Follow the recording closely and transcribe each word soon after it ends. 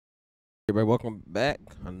Everybody, welcome back.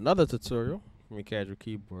 Another tutorial from your casual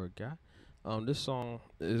keyboard guy. This song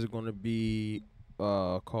is going to be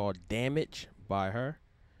called "Damage" by her.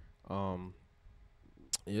 Um,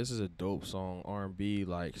 yeah, this is a dope song, R&B,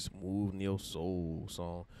 like smooth neo soul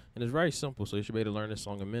song, and it's very simple. So you should be able to learn this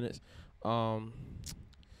song in minutes. Um,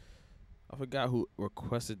 I forgot who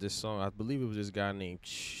requested this song. I believe it was this guy named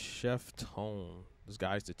Chef Tone. This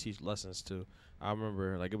guy I used to teach lessons to. I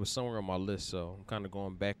remember like it was somewhere on my list, so I'm kind of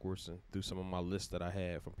going backwards and through some of my lists that I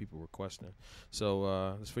had from people requesting.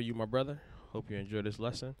 So it's for you, my brother. Hope you enjoy this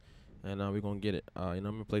lesson, and we're gonna get it. I'm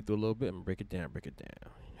gonna play through a little bit and break it down, break it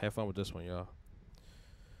down. Have fun with this one, y'all.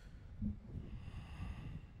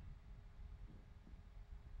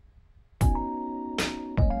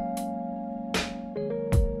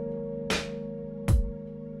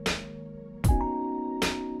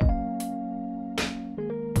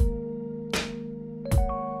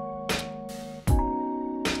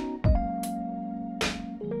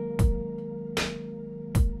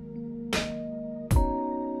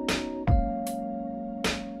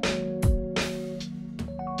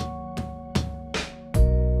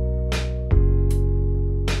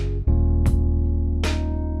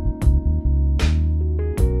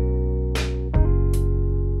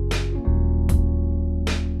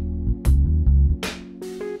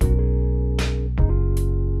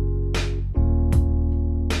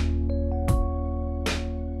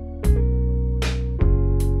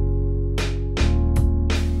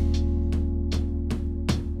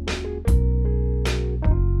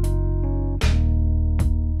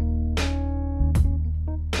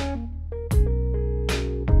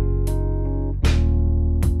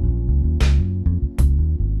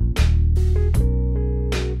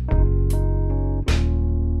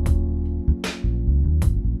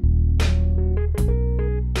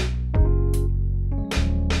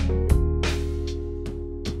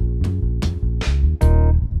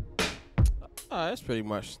 That's pretty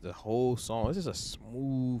much the whole song. This is a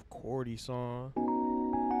smooth, chordy song.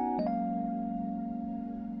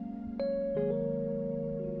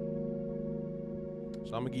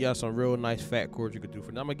 So I'm gonna give y'all some real nice fat chords you could do.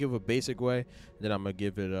 For now, I'm gonna give a basic way, then I'm gonna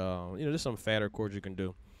give it, just some fatter chords you can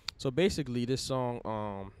do. So basically, this song,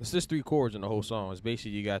 it's just three chords in the whole song. It's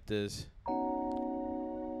basically you got this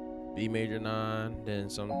B major nine, then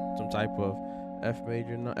some type of F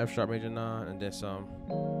major, F sharp major nine, and then some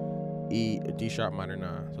D sharp minor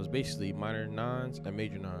nine. So it's basically minor nines and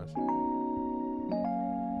major nines.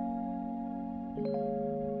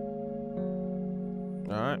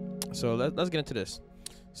 All right. So let's get into this.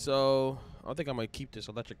 So I think I'm gonna keep this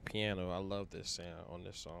electric piano. I love this sound on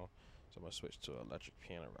this song. So I'm gonna switch to electric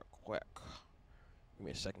piano real quick. Give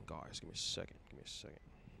me a second, guys. Give me a second. Give me a second.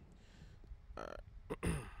 All right.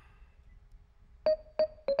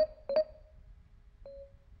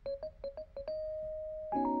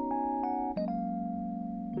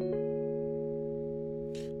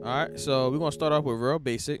 All right. So we're gonna start off with real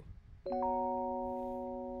basic.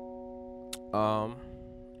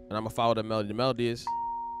 And I'm gonna follow the melody. The melody is.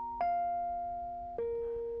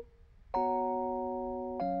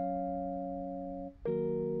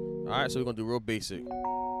 All right. So we're gonna do real basic.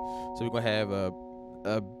 So we're gonna have a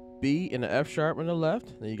B and an F sharp on the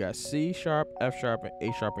left. Then you got C sharp, F sharp, and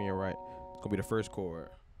A sharp on your right. It's gonna be the first chord.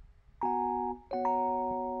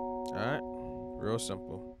 All right. Real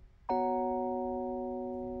simple.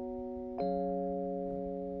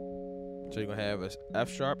 So you're gonna have a F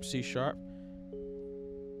sharp, C sharp,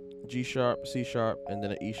 G sharp, C sharp, and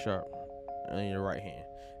then an E sharp on your right hand.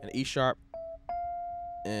 And E sharp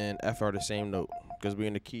and F are the same note because we're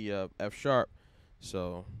in the key of F sharp.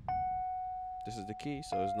 So this is the key.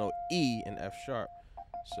 So there's no E in F sharp.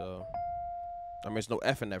 So I mean, it's no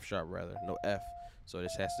F in F sharp rather, no F. So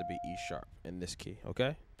this has to be E sharp in this key.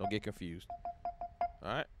 Okay, don't get confused.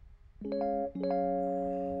 All right,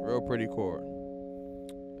 real pretty chord.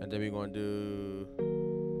 And then we're gonna do.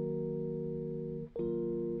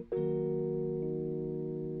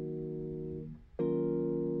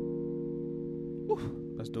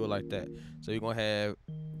 Let's do it like that. So you're gonna have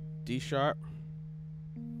D sharp,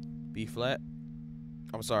 B flat.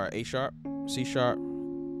 I'm sorry, A sharp, C sharp,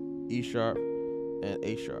 E sharp, and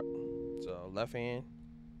A sharp. So left hand,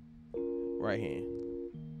 right hand.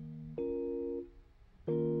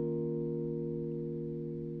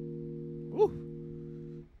 Woo.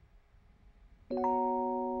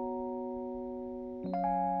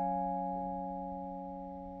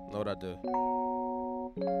 Know what I do?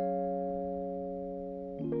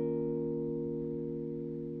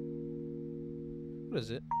 What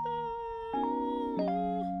is it?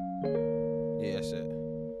 Yeah, that's it.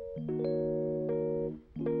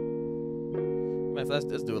 Man,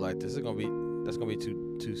 let's do it like this. That's gonna be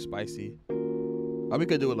too spicy. Or we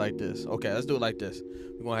could do it like this. Okay, let's do it like this.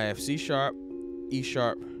 We're gonna have C sharp, E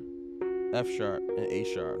sharp, F sharp, and A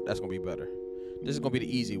sharp. That's gonna be better. This is gonna be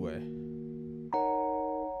the easy way.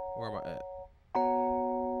 Where am I at?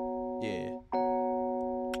 Yeah.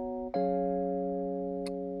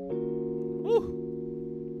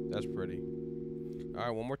 Woo. That's pretty. All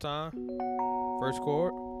right, one more time. First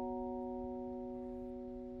chord.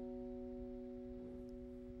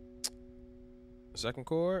 Second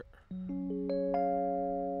chord.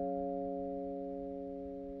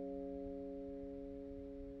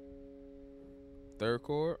 Third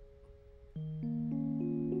chord.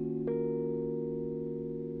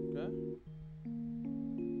 Okay.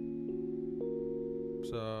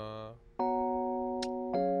 So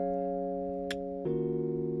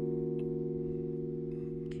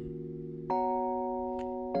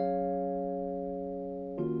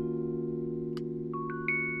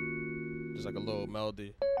just like a little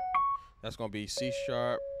melody. That's gonna be C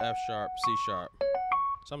sharp, F sharp, C sharp.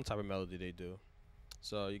 Some type of melody they do.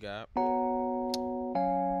 So you got. Do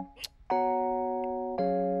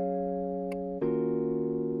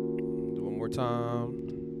one more time.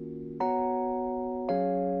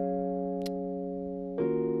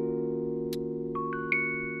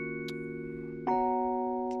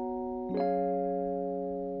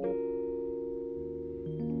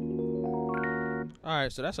 All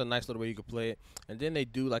right, so that's a nice little way you can play it. And then they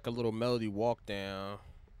do like a little melody walk down.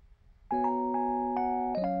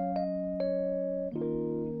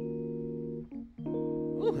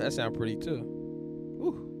 Ooh, that sounds pretty too.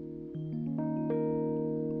 Ooh.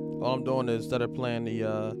 All I'm doing is instead of playing the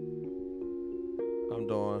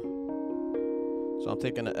so I'm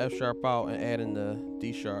taking the F sharp out and adding the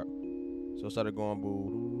D sharp. So instead of going boo,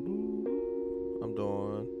 I'm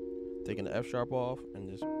taking the F sharp off and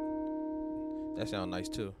just that sounds nice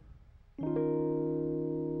too.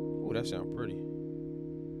 Ooh, that sounds pretty.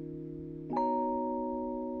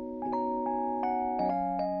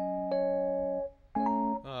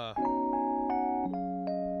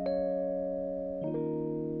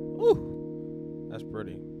 Ooh, that's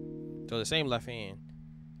pretty. So the same left hand,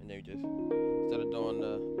 and then you just instead of doing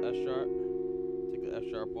the F sharp, take the F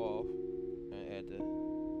sharp off and add the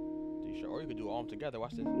D sharp. Or you could do all them together.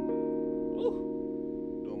 Watch this.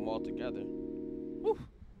 Woo. Do them all together. Woo.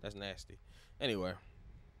 That's nasty. Anyway,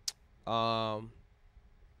 so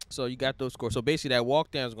you got those chords. So basically, that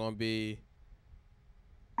walk down is gonna be.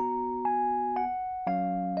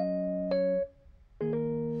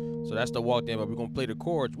 So that's the walk down, but we're gonna play the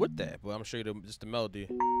chords with that. But I'm gonna show you just the melody.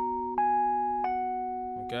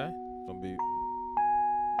 Okay, it's gonna be.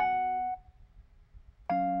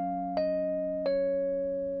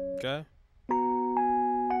 Okay.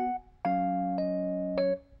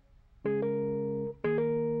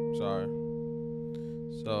 Sorry.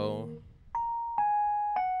 So.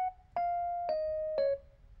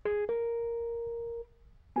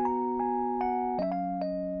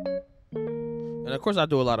 And of course, I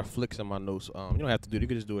do a lot of flicks in my notes. You don't have to do it. You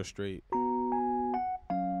can just do it straight.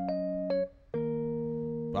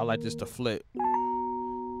 But I like just to flick.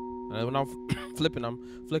 And when I'm flipping, I'm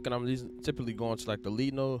typically going to like the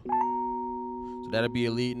lead note. So that'll be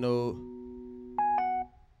a lead note.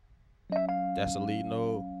 That's a lead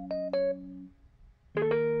note.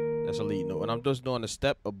 That's a lead note. And I'm just doing a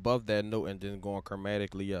step above that note and then going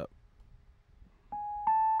chromatically up.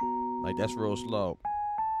 Like that's real slow.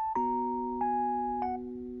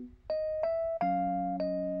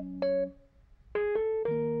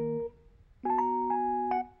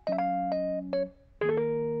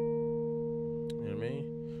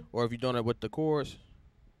 Or if you're doing it with the chords,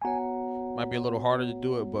 might be a little harder to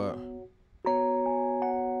do it, but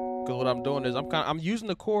because what I'm doing is I'm using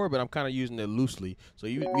the chord, but I'm kind of using it loosely. So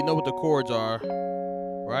we know what the chords are,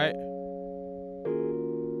 right?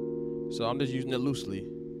 So I'm just using it loosely.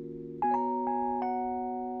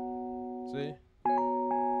 See,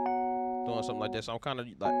 doing something like that. So I'm kind of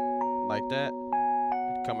like that,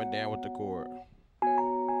 coming down with the chord.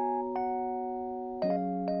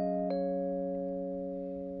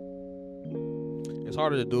 It's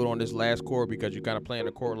harder to do it on this last chord because you're kind of playing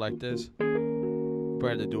the chord like this.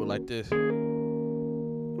 Better to do it like this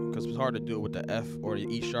because it's hard to do it with the F or the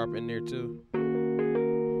E sharp in there too.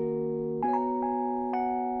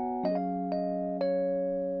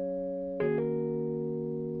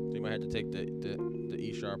 So you might have to take the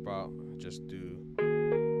E sharp out. Just do.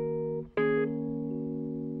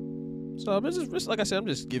 So this is like I said, I'm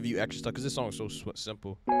just giving you extra stuff because this song is so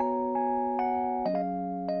simple.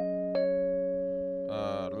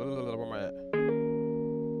 Where am I at?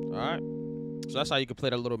 All right. So So that's how you can play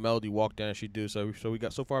that little melody walk down she do. So we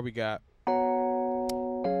got so far we got.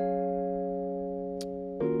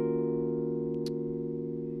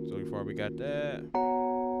 So far we got that.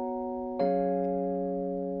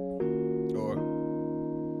 Or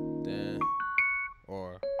then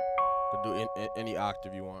or could do any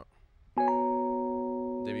octave you want.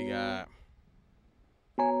 Then we got.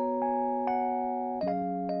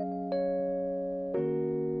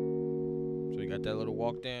 So we got that little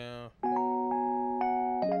walk down.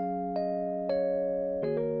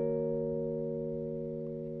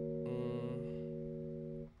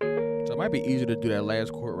 So it might be easier to do that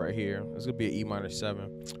last chord right here. It's gonna be an E minor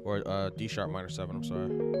 7 or D sharp minor 7. I'm sorry,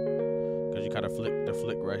 because you kind of flick the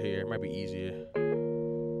flick right here. It might be easier.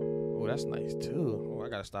 Oh, that's nice too. Oh, I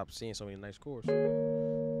gotta stop seeing so many nice chords.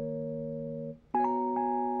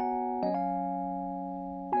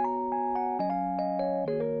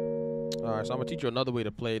 Alright, so I'm gonna teach you another way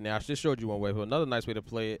to play it now. I just showed you one way, but another nice way to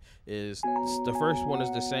play it is the first one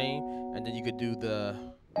is the same, and then you could do the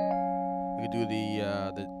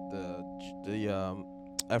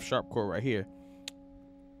F sharp chord right here.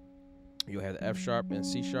 You'll have the F sharp and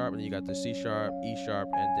C sharp, and then you got the C sharp, E sharp,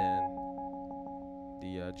 and then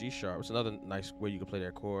the G sharp. It's another nice way you can play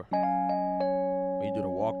that chord. When you do the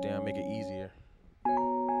walk down, make it easier.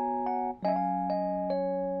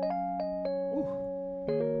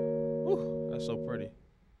 That's so pretty.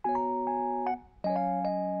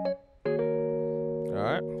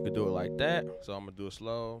 Alright, you can do it like that. So I'm gonna do it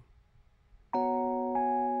slow.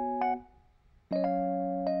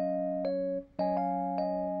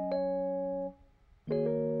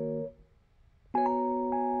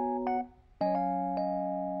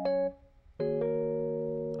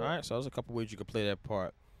 Alright, so there's a couple ways you can play that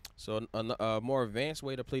part. So a more advanced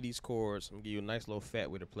way to play these chords, I'm gonna give you a nice little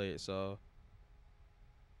fat way to play it. So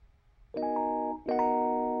let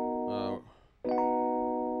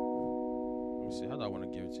me see, how do I want to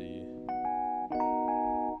give it to you?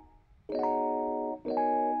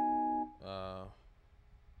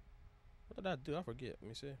 What did I do? I forget. Let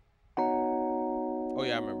me see. Oh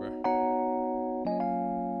yeah, I remember.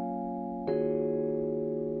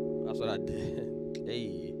 That's what I did.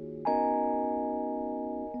 Hey.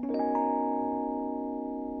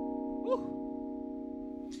 Woo.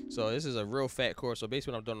 So this is a real fat chord. So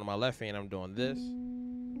basically what I'm doing on my left hand, I'm doing this.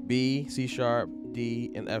 B, C sharp, D,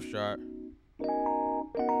 and F sharp.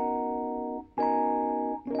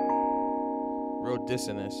 Real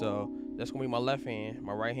dissonant. So that's gonna be my left hand.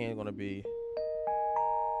 My right hand is gonna be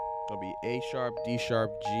A sharp, D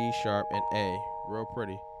sharp, G sharp, and A. Real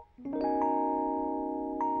pretty.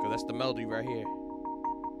 Because that's the melody right here.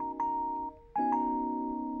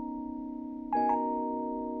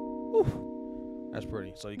 Woo. That's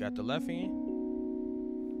pretty. So you got the left hand,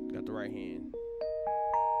 you got the right hand.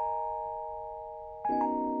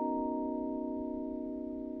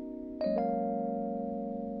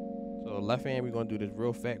 So left hand, we're gonna do this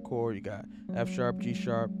real fat chord. You got F sharp, G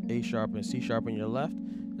sharp, A sharp, and C sharp on your left,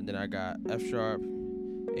 and then I got F sharp,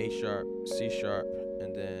 A sharp, C sharp,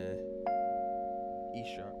 and then E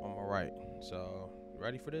sharp on my right. So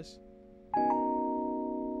ready for this?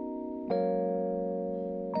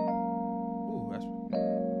 Ooh, that's.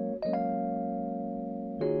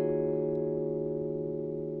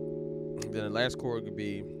 And then the last chord could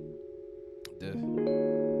be the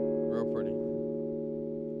real pretty.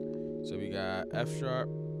 So we got F sharp.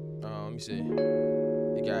 Let me see.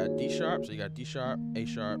 You got D sharp. So you got D sharp, A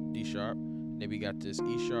sharp, D sharp. Then we got this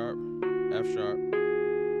E sharp, F sharp,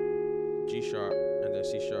 G sharp, and then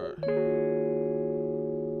C sharp.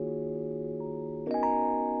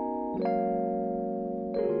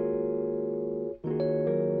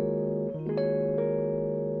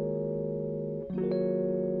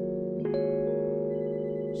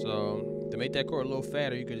 So to make that chord a little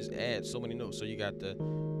fatter, you could just add so many notes. So you got the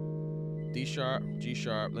D sharp, G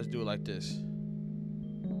sharp. Let's do it like this.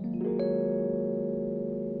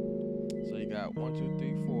 So you got 1, 2,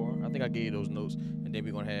 3, 4. I think I gave you those notes, and then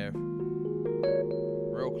we're gonna have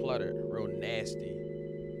real cluttered, real nasty.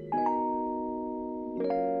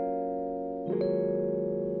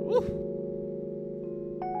 Woo.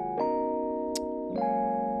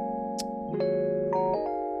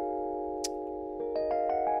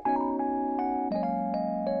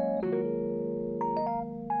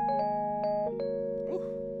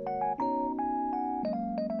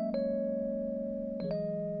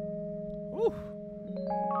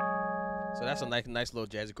 So that's a nice little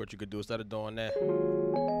jazzy chord you could do. Instead of doing that,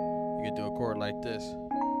 you could do a chord like this.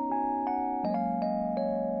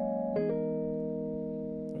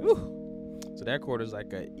 Woo. So that chord is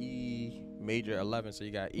like a E major 11. So you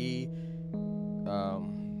got E,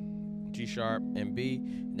 G sharp, and B.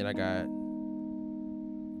 And then I got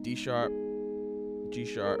D sharp, G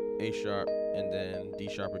sharp, A sharp, and then D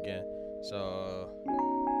sharp again. So,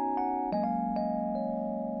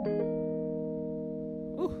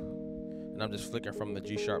 and I'm just flicking from the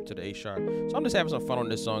G sharp to the A sharp. So I'm just having some fun on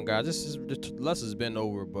this song, guys. The lesson has been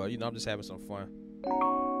over, but I'm just having some fun.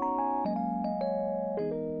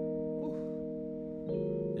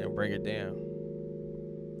 And bring it down.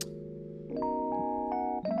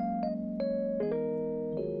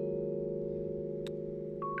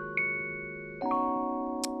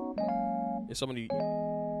 There's so many.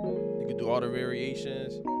 You can do all the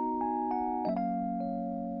variations.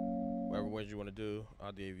 Whatever ones you want to do,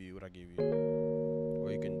 I'll give you what I give you.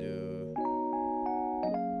 Or you can do.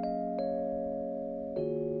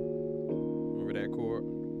 Remember that chord?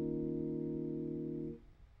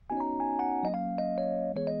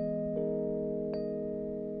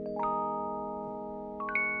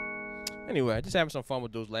 Anyway, just having some fun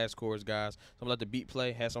with those last chords, guys. So I'm gonna let the beat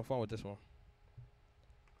play. Have some fun with this one.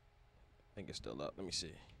 I think it's still up. Let me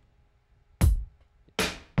see.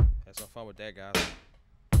 Have some fun with that, guys.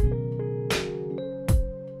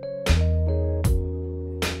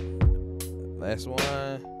 Last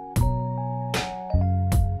one.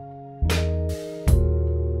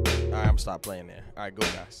 Alright, I'm gonna stop playing there. Alright, go,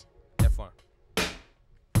 guys. Have fun.